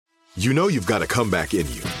You know you've got a comeback in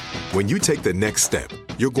you. When you take the next step,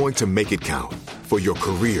 you're going to make it count for your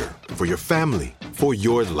career, for your family, for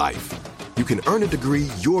your life. You can earn a degree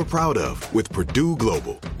you're proud of with Purdue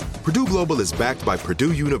Global. Purdue Global is backed by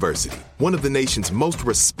Purdue University, one of the nation's most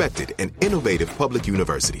respected and innovative public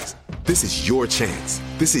universities. This is your chance.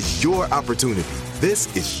 This is your opportunity.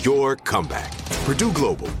 This is your comeback. Purdue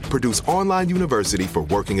Global, Purdue's online university for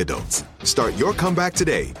working adults. Start your comeback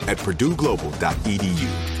today at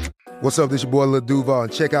purdueglobal.edu. What's up, this your boy Lil Duval,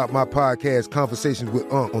 and check out my podcast, Conversations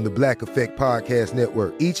with Unc, on the Black Effect Podcast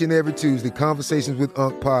Network. Each and every Tuesday, Conversations with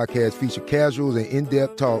Unc podcast feature casuals and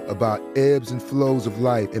in-depth talk about ebbs and flows of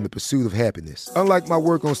life and the pursuit of happiness. Unlike my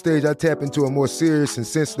work on stage, I tap into a more serious and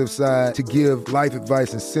sensitive side to give life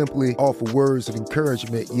advice and simply offer words of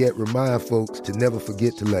encouragement, yet remind folks to never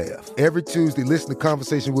forget to laugh. Every Tuesday, listen to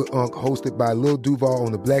Conversation with Unc, hosted by Lil Duval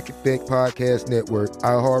on the Black Effect Podcast Network,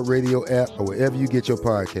 iHeartRadio app, or wherever you get your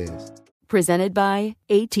podcasts. Presented by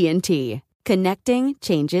AT&T. Connecting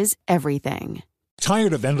changes everything.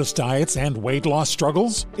 Tired of endless diets and weight loss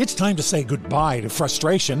struggles? It's time to say goodbye to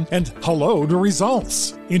frustration and hello to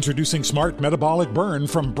results. Introducing Smart Metabolic Burn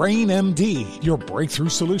from Brain MD, your breakthrough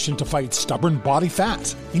solution to fight stubborn body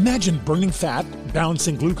fat. Imagine burning fat,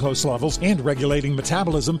 balancing glucose levels, and regulating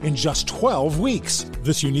metabolism in just 12 weeks.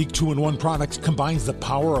 This unique 2-in-1 product combines the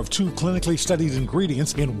power of 2 clinically studied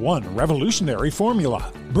ingredients in one revolutionary formula.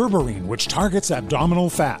 Berberine, which targets abdominal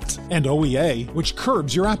fat, and OEA, which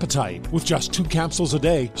curbs your appetite. With just 2 capsules a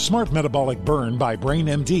day, Smart Metabolic Burn by Brain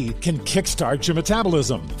MD can kickstart your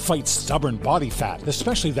metabolism, fight stubborn body fat,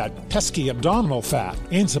 especially that pesky abdominal fat,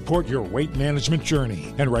 and support your weight management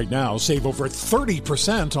journey. And right now, save over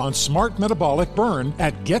 30% on Smart Metabolic Burn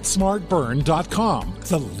at GetSmartBurn.com.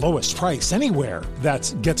 The lowest price anywhere.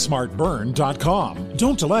 That's GetSmartBurn.com.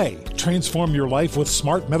 Don't delay. Transform your life with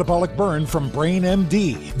Smart Metabolic Burn from Brain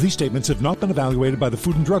MD. These statements have not been evaluated by the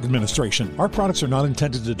Food and Drug Administration. Our products are not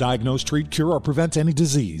intended to diagnose, treat, cure, or prevent any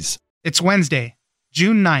disease. It's Wednesday,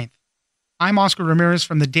 June 9th. I'm Oscar Ramirez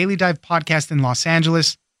from the Daily Dive podcast in Los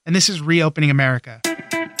Angeles, and this is Reopening America.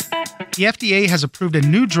 The FDA has approved a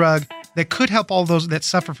new drug that could help all those that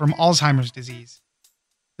suffer from Alzheimer's disease.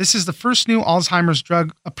 This is the first new Alzheimer's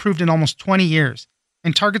drug approved in almost 20 years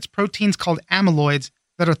and targets proteins called amyloids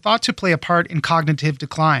that are thought to play a part in cognitive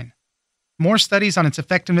decline. More studies on its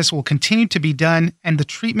effectiveness will continue to be done, and the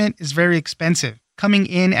treatment is very expensive, coming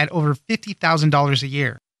in at over $50,000 a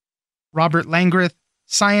year. Robert Langreth,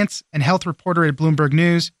 science and health reporter at Bloomberg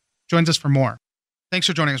News, joins us for more. Thanks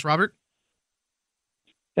for joining us, Robert.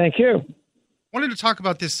 Thank you. Wanted to talk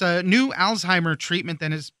about this new Alzheimer treatment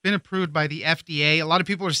that has been approved by the FDA. A lot of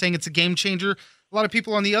people are saying it's a game changer. A lot of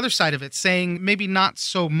people on the other side of it saying maybe not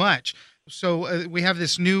so much. So we have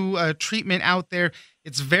this new treatment out there.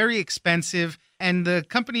 It's very expensive. And the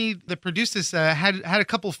company that produced this had a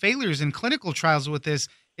couple failures in clinical trials with this.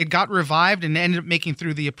 It got revived and ended up making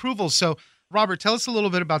through the approval. So, Robert, tell us a little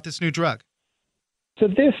bit about this new drug. So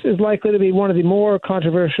this is likely to be one of the more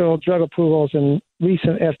controversial drug approvals in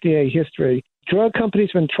recent FDA history. Drug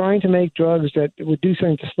companies have been trying to make drugs that would do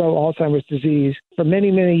something to slow Alzheimer's disease for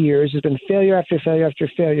many, many years. There's been failure after failure after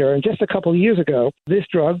failure. And just a couple of years ago, this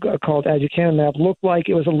drug called aducanumab looked like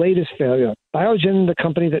it was the latest failure. Biogen, the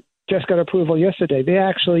company that just got approval yesterday, they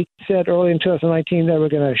actually said early in 2019 they were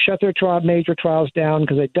going to shut their major trials down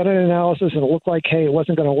because they'd done an analysis and it looked like, hey, it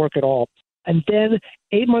wasn't going to work at all. And then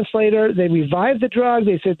 8 months later, they revived the drug.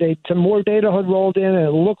 They said some more data had rolled in, and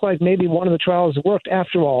it looked like maybe one of the trials worked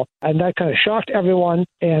after all. And that kind of shocked everyone.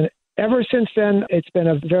 And ever since then, it's been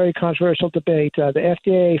a very controversial debate. The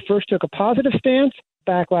FDA first took a positive stance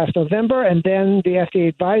back last November, and then the FDA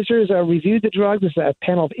advisors reviewed the drug. This is a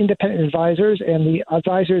panel of independent advisors, and the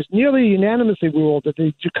advisors nearly unanimously ruled that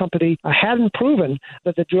the company hadn't proven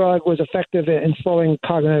that the drug was effective in slowing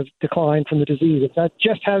cognitive decline from the disease. That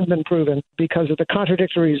just hadn't been proven because of the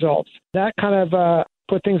contradictory results. That kind of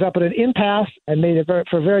put things up at an impasse and made it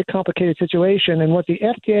for a very complicated situation. And what the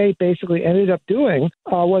FDA basically ended up doing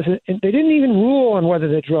was they didn't even rule on whether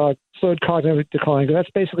the drug slowed cognitive decline, because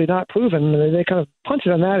that's basically not proven. They kind of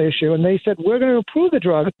punted on that issue, and they said, we're going to approve the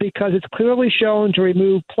drug because it's clearly shown to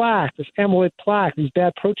remove plaque, this amyloid plaque, these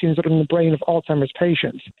bad proteins that are in the brain of Alzheimer's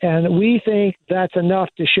patients. And we think that's enough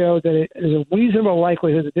to show that it is a reasonable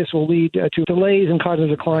likelihood that this will lead to delays in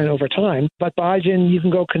cognitive decline over time. But Biogen, you can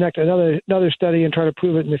go connect another study and try to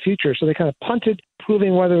prove it in the future. So they kind of punted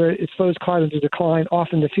proving whether it slows cognitive decline off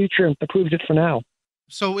in the future and approved it for now.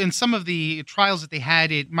 So in some of the trials that they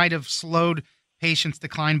had, it might have slowed patients'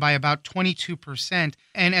 decline by about 22%.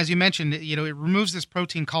 And as you mentioned, it removes this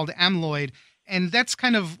protein called amyloid. And that's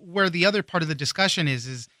kind of where the other part of the discussion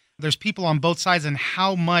is there's people on both sides and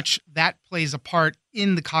how much that plays a part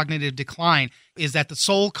in the cognitive decline. Is that the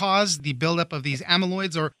sole cause, the buildup of these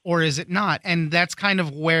amyloids, or is it not? And that's kind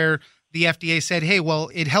of where the FDA said, hey, well,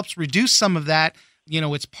 it helps reduce some of that.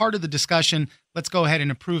 It's part of the discussion. Let's go ahead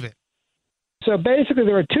and approve it. So basically,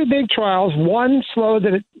 there were two big trials. One showed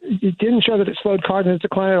that it didn't show that it slowed cognitive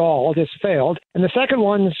decline at all, it just failed. And the second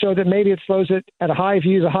one showed that maybe it slows it at if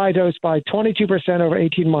you use a high dose by 22% over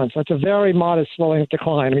 18 months. That's a very modest slowing of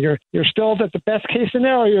decline. I mean, you're still, at the best case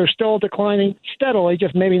scenario, you're still declining steadily,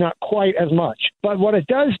 just maybe not quite as much. But what it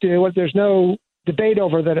does do, what there's no debate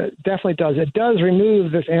over that it definitely does. It does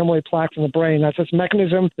remove this amyloid plaque from the brain. That's its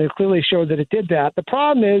mechanism. They clearly showed that it did that. The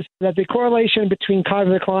problem is that the correlation between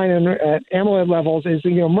cognitive decline and amyloid levels is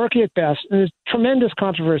murky at best. And there's tremendous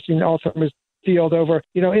controversy in Alzheimer's field over,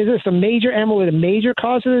 is this a major amyloid, a major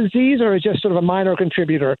cause of the disease, or is it just sort of a minor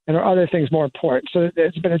contributor, and are other things more important? So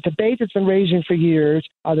it's been a debate that's been raging for years.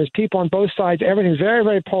 There's people on both sides. Everything's very,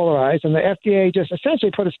 very polarized, and the FDA just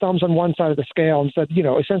essentially put its thumbs on one side of the scale and said,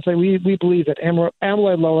 essentially we believe that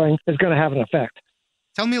amyloid lowering is going to have an effect.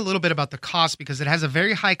 Tell me a little bit about the cost, because it has a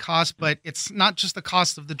very high cost, but it's not just the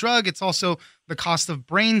cost of the drug, it's also the cost of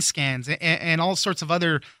brain scans and all sorts of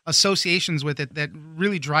other associations with it that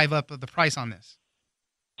really drive up the price on this.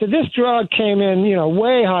 So this drug came in,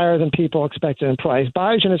 way higher than people expected in price.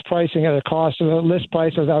 Biogen is pricing at a cost of a list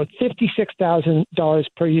price of about $56,000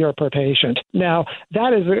 per year per patient. Now,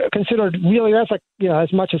 that is considered really, that's like,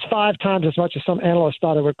 as much as 5 times as much as some analysts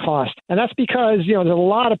thought it would cost. And that's because, there's a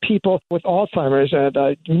lot of people with Alzheimer's,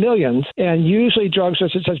 millions, and usually drugs are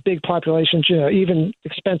such big populations, even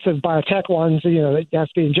expensive biotech ones, that have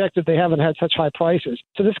to be injected, they haven't had such high prices.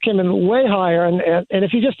 So this came in way higher. And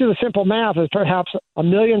if you just do the simple math, there's perhaps 1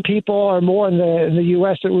 million people or more in the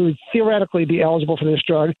U.S. that would theoretically be eligible for this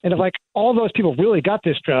drug. And if all those people really got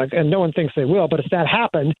this drug, and no one thinks they will, but if that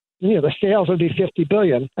happened, the sales would be $50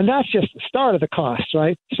 billion. And that's just the start of the cost,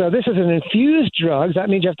 right? So this is an infused drug. That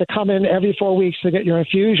means you have to come in every 4 weeks to get your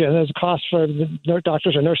infusion. There's a cost for the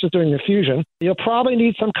doctors or nurses doing the infusion. You'll probably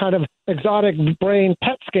need some kind of exotic brain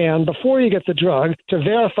PET scan before you get the drug to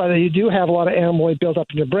verify that you do have a lot of amyloid built up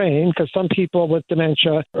in your brain, because some people with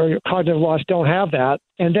dementia or cognitive loss don't have that.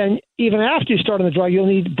 And then even after you start on the drug, you'll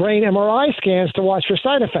need brain MRI scans to watch for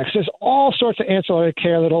side effects. There's all sorts of ancillary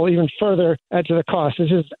care that will even further add to the cost.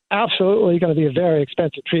 This is absolutely going to be a very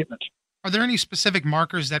expensive treatment. Are there any specific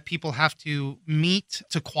markers that people have to meet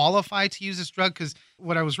to qualify to use this drug? Because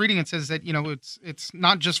what I was reading, it says that, it's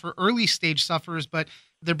not just for early stage sufferers, but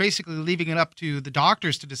they're basically leaving it up to the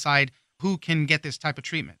doctors to decide who can get this type of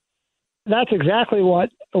treatment. That's exactly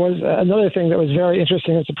what was another thing that was very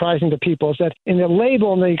interesting and surprising to people, is that in the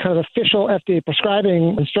label and the kind of official FDA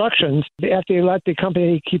prescribing instructions, the FDA let the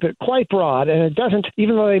company keep it quite broad. And it doesn't,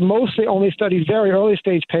 even though they mostly only study very early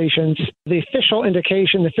stage patients, the official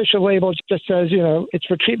indication, the official label just says, it's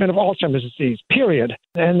for treatment of Alzheimer's disease, period.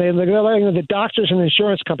 And they're letting the doctors and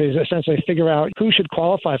insurance companies essentially figure out who should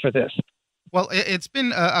qualify for this. Well, it's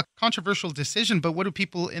been a controversial decision, but what do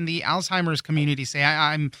people in the Alzheimer's community say?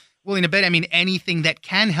 I'm willing to bet, anything that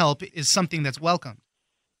can help is something that's welcome.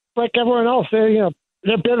 Like everyone else, they're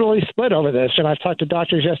bitterly split over this. And I've talked to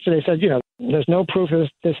doctors yesterday, said, there's no proof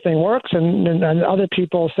this thing works. And other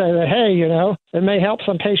people say that, hey, it may help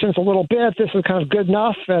some patients a little bit. This is kind of good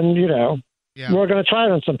enough. And, we're going to try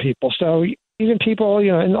it on some people. So even people, in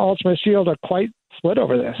the Alzheimer's field are quite split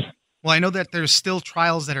over this. Well, I know that there's still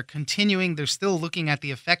trials that are continuing. They're still looking at the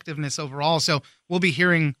effectiveness overall. So we'll be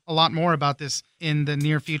hearing a lot more about this in the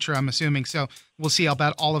near future, I'm assuming. So we'll see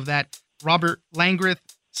about all of that. Robert Langreth,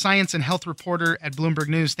 science and health reporter at Bloomberg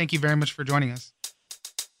News. Thank you very much for joining us.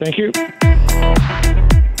 Thank you.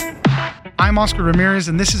 I'm Oscar Ramirez,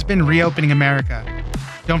 and this has been Reopening America.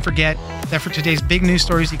 Don't forget that for today's big news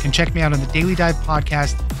stories, you can check me out on the Daily Dive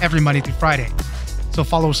podcast every Monday through Friday. So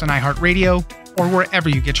follow us on iHeartRadio or wherever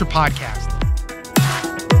you get your podcast.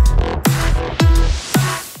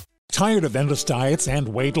 Tired of endless diets and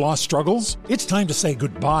weight loss struggles? It's time to say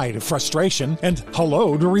goodbye to frustration and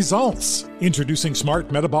hello to results. Introducing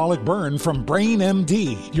Smart Metabolic Burn from Brain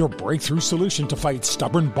MD, your breakthrough solution to fight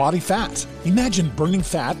stubborn body fat. Imagine burning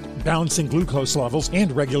fat, balancing glucose levels,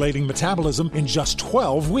 and regulating metabolism in just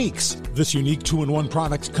 12 weeks. This unique 2-in-1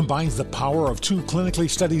 product combines the power of 2 clinically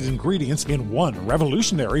studied ingredients in one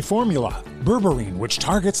revolutionary formula. Berberine, which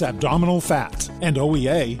targets abdominal fat, and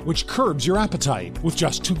OEA, which curbs your appetite. With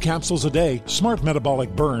just 2 capsules a day, Smart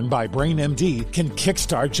Metabolic Burn by Brain MD can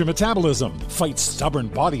kickstart your metabolism, fight stubborn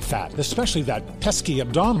body fat, especially that pesky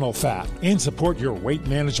abdominal fat, and support your weight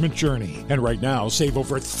management journey. And right now, save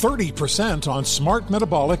over 30% on Smart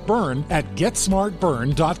Metabolic Burn. Burn at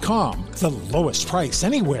GetSmartBurn.com. The lowest price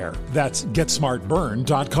anywhere. That's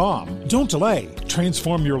GetSmartBurn.com. Don't delay.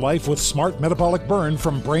 Transform your life with Smart Metabolic Burn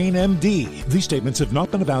from Brain MD. These statements have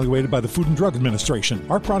not been evaluated by the Food and Drug Administration.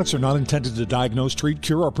 Our products are not intended to diagnose, treat,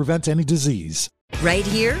 cure, or prevent any disease. Right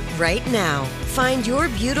here, right now. Find your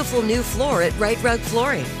beautiful new floor at Right Rug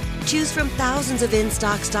Flooring. Choose from thousands of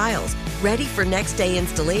in-stock styles, ready for next day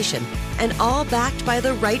installation, and all backed by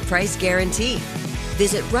the right price guarantee.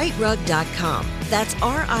 Visit rightrug.com. That's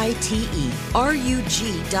RITERUG.com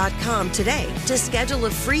today to schedule a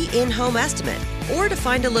free in-home estimate or to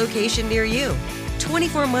find a location near you.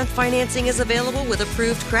 24-month financing is available with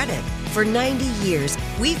approved credit. For 90 years,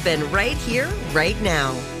 we've been right here, right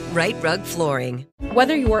now. Right Rug Flooring.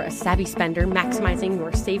 Whether you're a savvy spender maximizing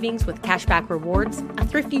your savings with cashback rewards, a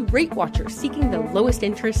thrifty rate watcher seeking the lowest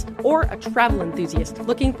interest, or a travel enthusiast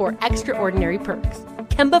looking for extraordinary perks,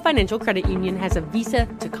 Kemba Financial Credit Union has a visa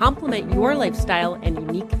to complement your lifestyle and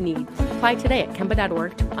unique needs. Apply today at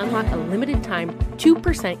Kemba.org to unlock a limited time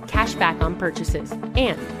 2% cash back on purchases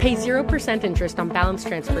and pay 0% interest on balance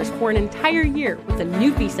transfers for an entire year with a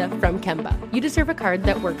new visa from Kemba. You deserve a card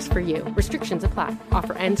that works for you. Restrictions apply.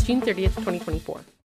 Offer ends June 30th, 2024.